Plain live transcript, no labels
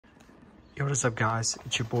Yo, what is up, guys?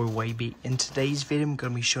 It's your boy Wavy. In today's video, I'm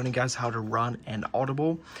going to be showing you guys how to run an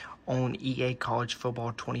Audible on EA College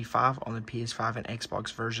Football 25 on the PS5 and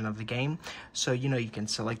Xbox version of the game. So, you can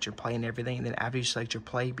select your play and everything, and then after you select your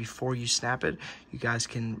play, before you snap it, you guys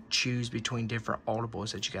can choose between different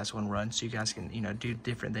Audibles that you guys want to run. So you guys can, do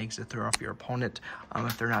different things to throw off your opponent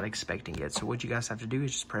if they're not expecting it. So what you guys have to do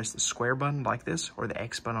is just press the square button like this, or the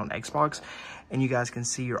X button on Xbox, and you guys can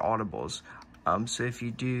see your Audibles. So if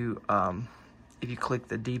you do, if you click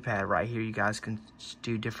the D-pad right here, you guys can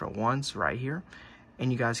do different ones right here.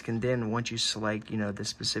 And you guys can then, once you select, the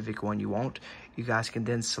specific one you want, you guys can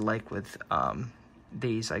then select with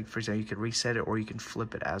these. Like, for example, you could reset it or you can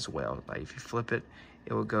flip it as well. Like, if you flip it,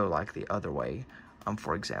 it will go like the other way,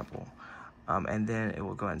 for example. And then it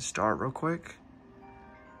will go ahead and start real quick.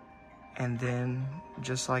 And then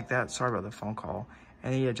just like that, sorry about the phone call.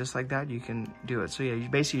 And then, yeah, just like that, you can do it. So yeah, you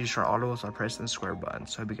basically just run Audible by pressing the square button.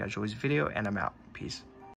 So I hope you guys enjoy this video, and I'm out. Peace.